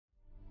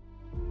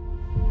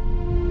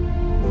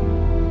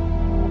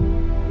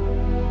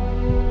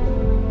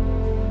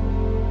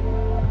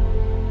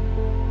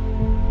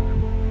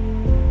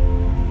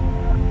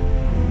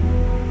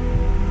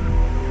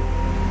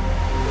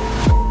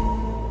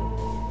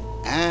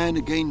And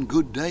again,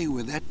 good day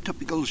with that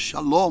typical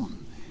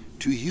shalom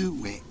to you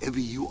wherever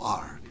you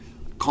are.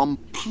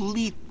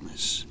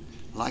 Completeness,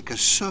 like a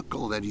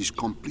circle that is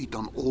complete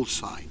on all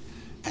sides,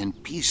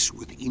 and peace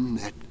within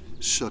that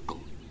circle.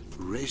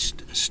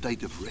 Rest, a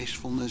state of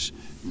restfulness,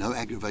 no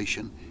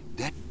aggravation.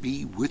 That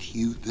be with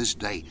you this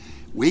day.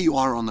 Where you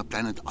are on the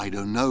planet, I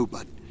don't know,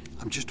 but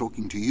I'm just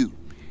talking to you,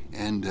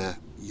 and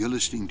you're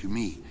listening to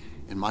me.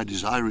 And my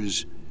desire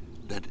is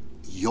that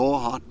your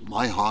heart,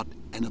 my heart,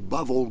 and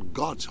above all,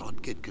 God's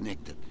heart get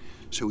connected.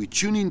 So we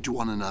tune into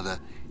one another,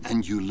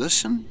 and you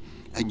listen,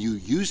 and you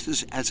use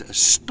this as a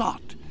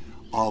start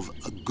of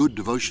a good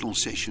devotional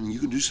session. You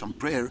can do some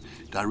prayer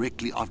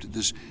directly after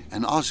this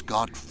and ask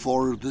God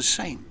for the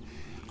same.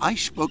 I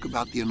spoke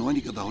about the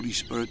anointing of the Holy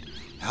Spirit,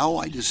 how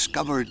I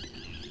discovered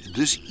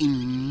this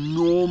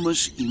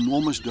enormous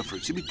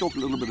difference. Let me talk a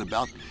little bit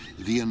about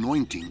the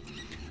anointing.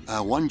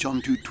 1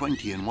 John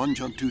 2:20 and 1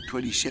 John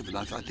 2:27,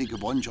 I think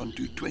of 1 John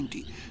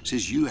 2:20,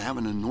 says you have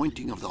an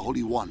anointing of the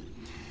Holy One.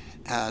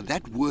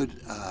 That word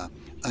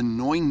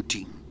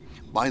anointing,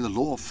 by the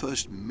law of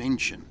first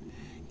mention,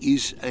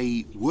 is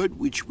a word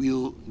which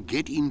we'll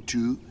get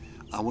into.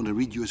 I want to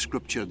read you a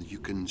scripture that you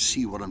can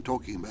see what I'm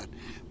talking about.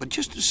 But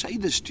just to say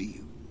this to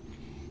you,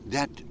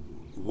 that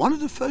one of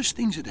the first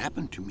things that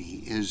happened to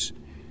me is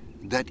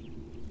that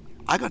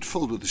I got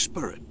filled with the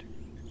Spirit.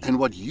 And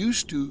what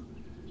used to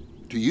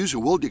use a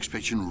world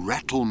expression,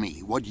 rattle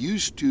me, what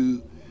used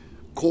to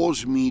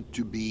cause me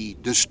to be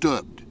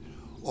disturbed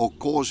or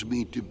cause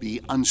me to be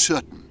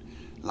uncertain,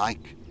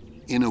 like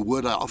in a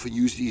word I often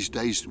use these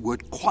days, the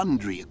word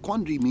quandary. A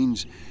quandary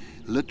means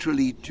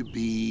literally to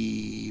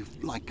be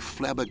like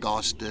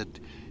flabbergasted,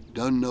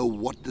 don't know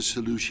what the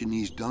solution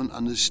is, don't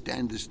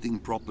understand this thing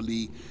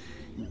properly,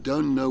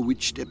 don't know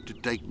which step to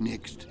take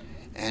next.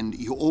 And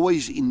you're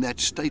always in that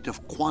state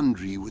of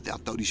quandary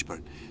without the Holy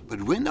Spirit.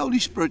 But when the Holy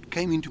Spirit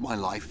came into my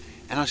life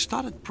and I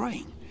started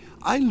praying,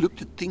 I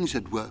looked at things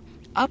that were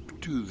up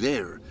to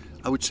there,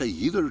 I would say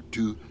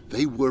hitherto,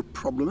 they were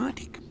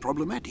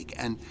problematic.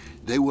 And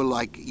they were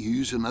like, you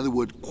use another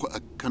word,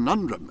 a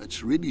conundrum.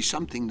 It's really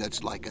something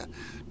that's like a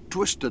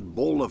twisted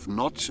ball of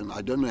knots, and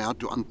I don't know how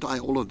to untie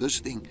all of this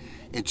thing.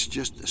 It's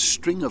just a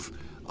string of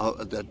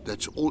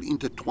that's all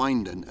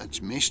intertwined, and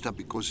it's messed up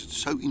because it's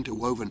so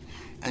interwoven.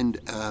 And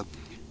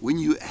when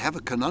you have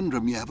a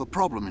conundrum, you have a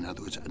problem, in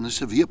other words, and a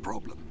severe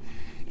problem.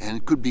 And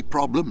it could be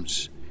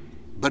problems.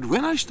 But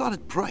when I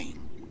started praying,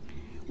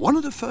 one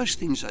of the first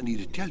things I need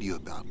to tell you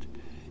about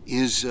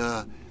is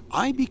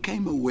I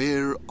became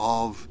aware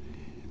of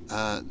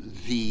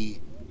the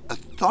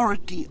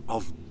authority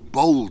of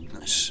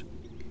boldness.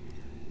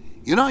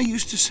 You know, I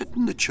used to sit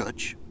in the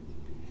church,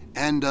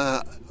 and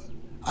I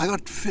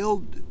got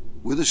filled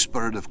with the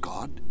Spirit of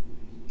God.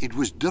 It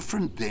was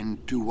different then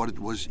to what it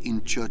was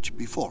in church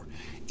before.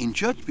 In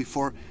church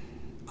before,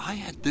 I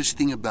had this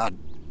thing about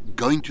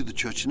going to the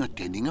church and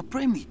attending a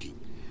prayer meeting.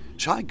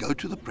 So I go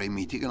to the prayer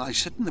meeting and I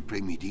sit in the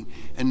prayer meeting,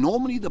 and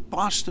normally the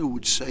pastor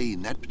would say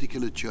in that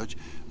particular church,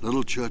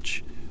 little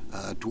church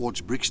towards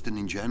Brixton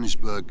in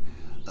Johannesburg,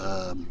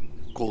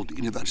 called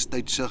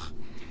Universiteitszig,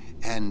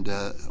 and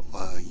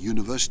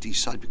university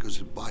site, because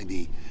by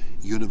the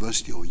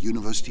university, or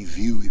university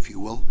view, if you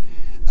will,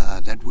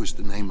 that was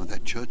the name of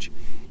that church.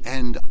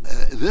 And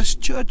this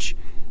church,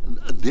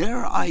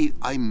 there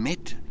I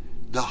met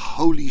the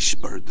Holy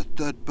Spirit, the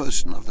third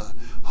person of the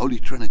Holy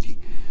Trinity.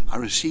 I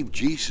received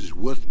Jesus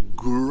with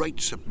great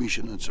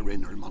submission and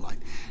surrender in my life.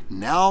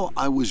 Now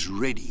I was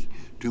ready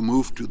to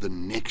move to the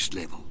next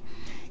level.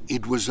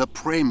 It was a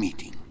prayer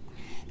meeting,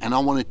 and I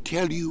want to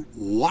tell you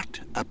what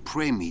a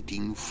prayer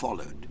meeting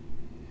followed.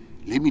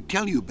 Let me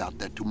tell you about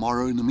that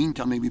tomorrow. In the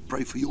meantime, maybe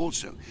pray for you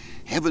also.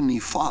 Heavenly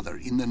Father,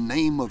 in the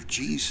name of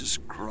Jesus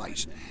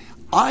Christ,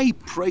 I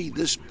pray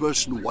this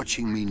person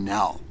watching me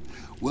now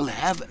will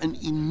have an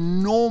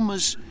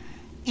enormous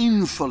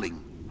infilling,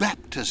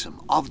 baptism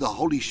of the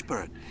Holy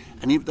Spirit.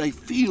 And if they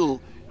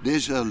feel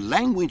there's a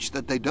language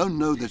that they don't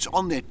know that's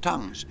on their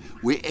tongues,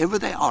 wherever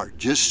they are,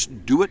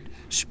 just do it,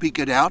 speak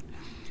it out,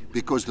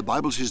 because the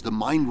Bible says the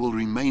mind will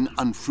remain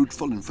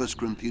unfruitful in 1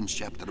 Corinthians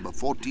chapter number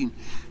 14.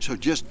 So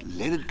just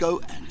let it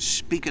go and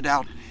speak it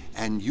out,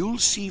 and you'll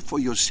see for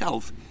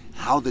yourself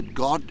how that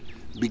God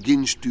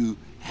begins to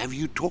have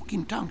you talk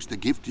in tongues. The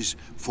gift is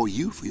for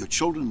you, for your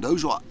children,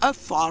 those who are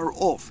afar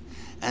off.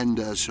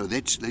 And so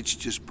let's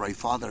just pray.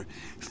 Father,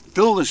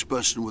 fill this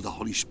person with the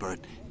Holy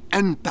Spirit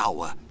and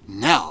power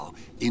now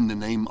in the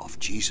name of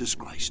Jesus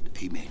Christ.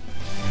 Amen.